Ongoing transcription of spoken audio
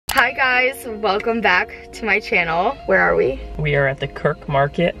Hi guys, welcome back to my channel. Where are we? We are at the Kirk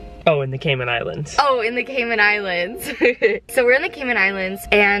Market. Oh, in the Cayman Islands. Oh, in the Cayman Islands. So we're in the Cayman Islands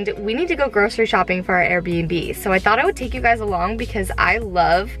and we need to go grocery shopping for our Airbnb. So I thought I would take you guys along because I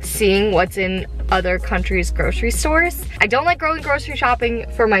love seeing what's in other countries' grocery stores. I don't like going grocery shopping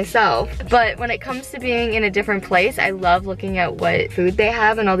for myself, but when it comes to being in a different place, I love looking at what food they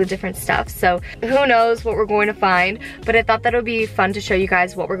have and all the different stuff. So who knows what we're going to find, but I thought that it would be fun to show you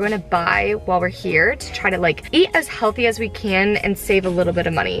guys what we're going to buy while we're here to try to like eat as healthy as we can and save a little bit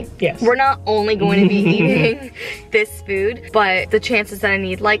of money. Yes. We're not only going to be eating this food, but the chances that I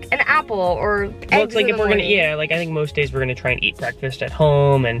need like an apple or eggs. Well, it's like if we're gonna, yeah, like I think most days we're gonna try and eat breakfast at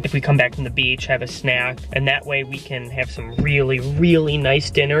home, and if we come back from the beach, have a snack, and that way we can have some really, really nice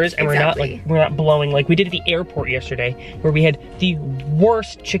dinners, and Exactly. we're not blowing like we did at the airport yesterday, where we had the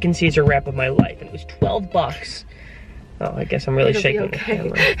worst chicken Caesar wrap of my life, and it was 12 bucks. Oh, I guess I'm really shaking the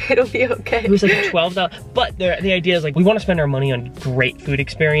camera. It'll be okay. It was like $12, but the idea is like, we want to spend our money on great food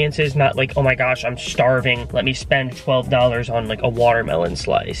experiences, not like, oh my gosh, I'm starving, let me spend $12 on like a watermelon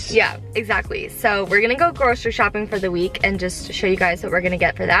slice. Yeah, exactly. So we're gonna go grocery shopping for the week and just show you guys what we're gonna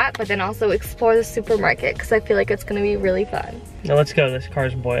get for that, but then also explore the supermarket because I feel like it's gonna be really fun. Now let's go, this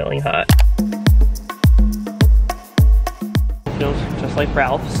car's boiling hot. Feels just like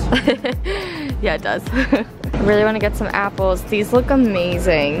Ralph's. Yeah, it does. I really want to get some apples. These look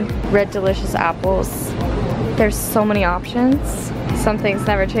amazing. Red delicious apples. There's so many options. Some things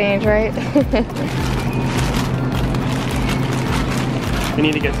never change, right? We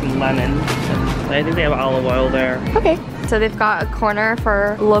need to get some lemons. I think they have olive oil there. Okay. So they've got a corner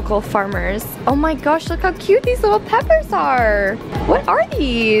for local farmers. Oh my gosh, look how cute these little peppers are. What are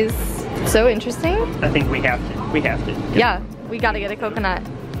these? So interesting. I think we have to. We have to. Yeah, we gotta get a coconut.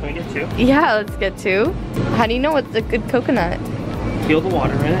 Can we get two? Yeah, let's get two. How do you know what's a good coconut? Feel the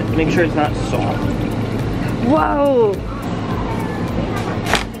water in it. Make sure it's not soft. Whoa!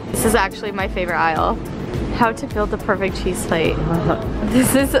 This is actually my favorite aisle. How to build the perfect cheese plate.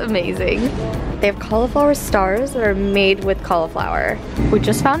 This is amazing. They have cauliflower stars that are made with cauliflower. We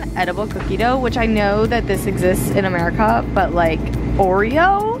just found edible cookie dough, which I know that this exists in America, but like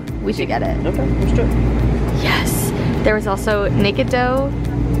Oreo, we should get it. Okay, let's do it. Yes! There was also naked dough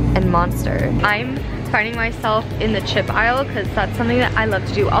and Monster. I'm finding myself in the chip aisle because that's something that I love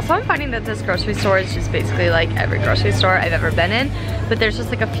to do. Also, I'm finding that this grocery store is just basically like every grocery store I've ever been in, but there's just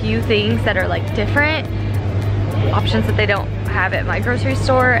like a few things that are like different options that they don't have at my grocery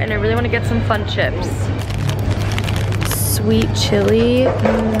store, and I really want to get some fun chips. Sweet chili.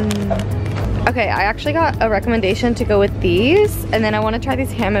 Okay, I actually got a recommendation to go with these, and then I want to try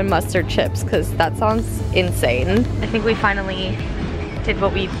these ham and mustard chips because that sounds insane. I think we finally did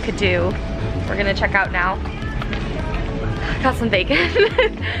what we could do. We're gonna check out now. Got some bacon.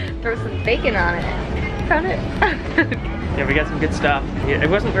 Throw some bacon on it. Found it. Yeah, we got some good stuff. It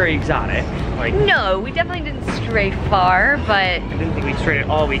wasn't very exotic. Like, no, we definitely didn't stray far, but I didn't think we strayed at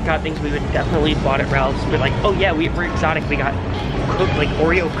all. We got things we would definitely bought at Ralph's. We're like, oh yeah, we're exotic. We got like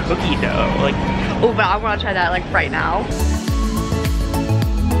Oreo cookie dough. Like, oh, but I want to try that like right now.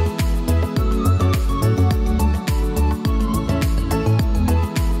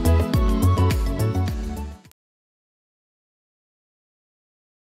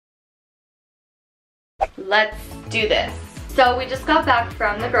 Let's do this. So we just got back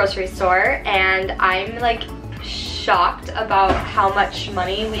from the grocery store and I'm like shocked about how much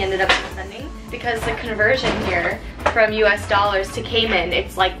money we ended up spending because the conversion here from US dollars to Cayman,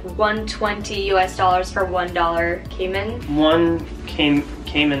 it's like 120 US dollars for $1 Cayman. One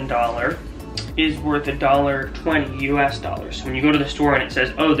Cayman dollar is worth $1.20 US dollars. So when you go to the store and it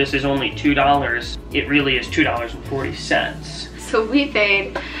says, oh, this is only $2, it really is $2.40. So we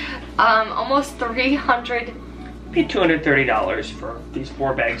paid almost $300. Paid $230 for these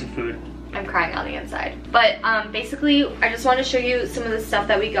 4 bags of food. I'm crying on the inside. But basically, I just want to show you some of the stuff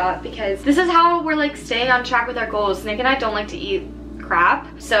that we got because this is how we're like staying on track with our goals. Nick and I don't like to eat crap.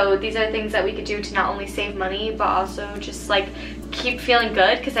 So these are things that we could do to not only save money, but also just like keep feeling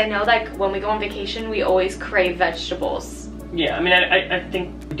good. Because I know like when we go on vacation, we always crave vegetables. Yeah, I mean, I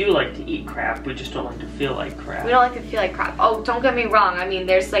think we do like to eat crap. We just don't like to feel like crap. We don't like to feel like crap. Oh, don't get me wrong. I mean,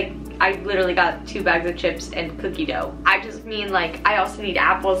 there's like, I literally got 2 bags of chips and cookie dough. I just mean like, I also need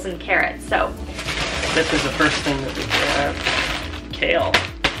apples and carrots, so. This is the first thing that we grab. Kale.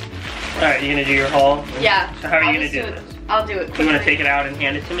 All right, you gonna do your haul? Yeah. So how are you gonna do this? I'll do it quickly. You wanna take it out and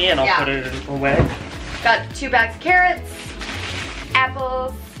hand it to me and I'll put it away? Got 2 bags of carrots,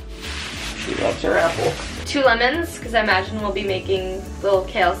 apples. She loves her apple. 2 lemons, because I imagine we'll be making a little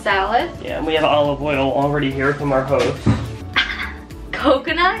kale salad. Yeah, and we have olive oil already here from our host.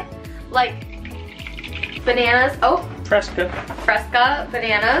 coconut, like bananas. Oh, Fresca. Fresca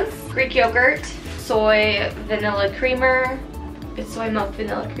bananas, Greek yogurt, soy vanilla creamer. It's soy milk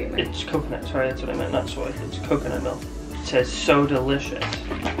vanilla creamer. It's coconut, sorry, that's what I meant, not soy. It's coconut milk. It says so delicious.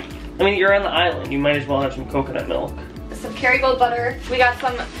 I mean, you're on the island, you might as well have some coconut milk. Some Kerrygold butter. We got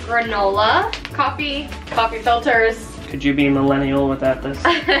some granola, coffee filters. Could you be millennial without this?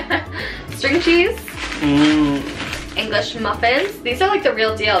 String cheese. Mmm. English muffins. These are like the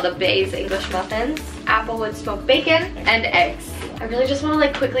real deal, the Bay's English muffins. Applewood smoked bacon and eggs. I really just want to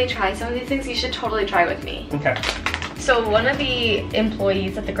like quickly try some of these things. You should totally try with me. Okay. So one of the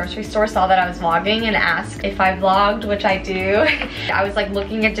employees at the grocery store saw that I was vlogging and asked if I vlogged, which I do. I was like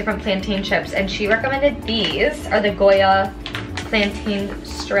looking at different plantain chips and she recommended these are the Goya plantain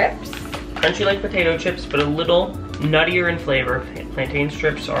strips. Crunchy like potato chips, but a little nuttier in flavor. Plantain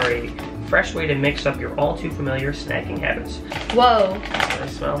strips are a fresh way to mix up your all too familiar snacking habits. Whoa. I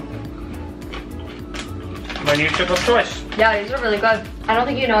smell. My new chip of choice. Yeah, these are really good. I don't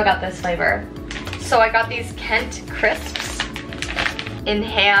think you know I got this flavor. So I got these Kent crisps in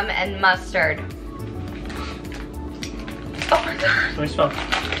ham and mustard. Oh my god. Let me smell.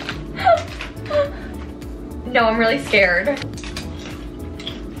 No, I'm really scared.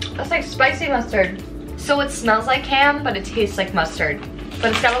 That's like spicy mustard. So it smells like ham, but it tastes like mustard.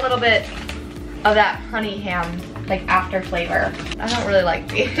 But it's got a little bit of that honey ham, like after flavor. I don't really like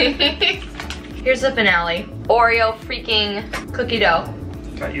these. Here's the finale. Oreo freaking cookie dough.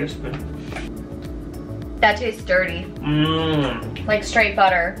 Got you a spoon. That tastes dirty. Mmm. Like straight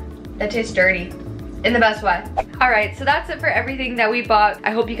butter. That tastes dirty. In the best way. Alright, so that's it for everything that we bought. I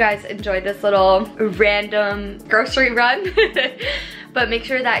hope you guys enjoyed this little random grocery run. But make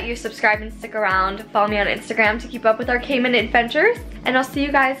sure that you subscribe and stick around. Follow me on Instagram to keep up with our Cayman adventures. And I'll see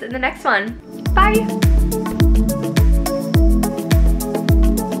you guys in the next one. Bye!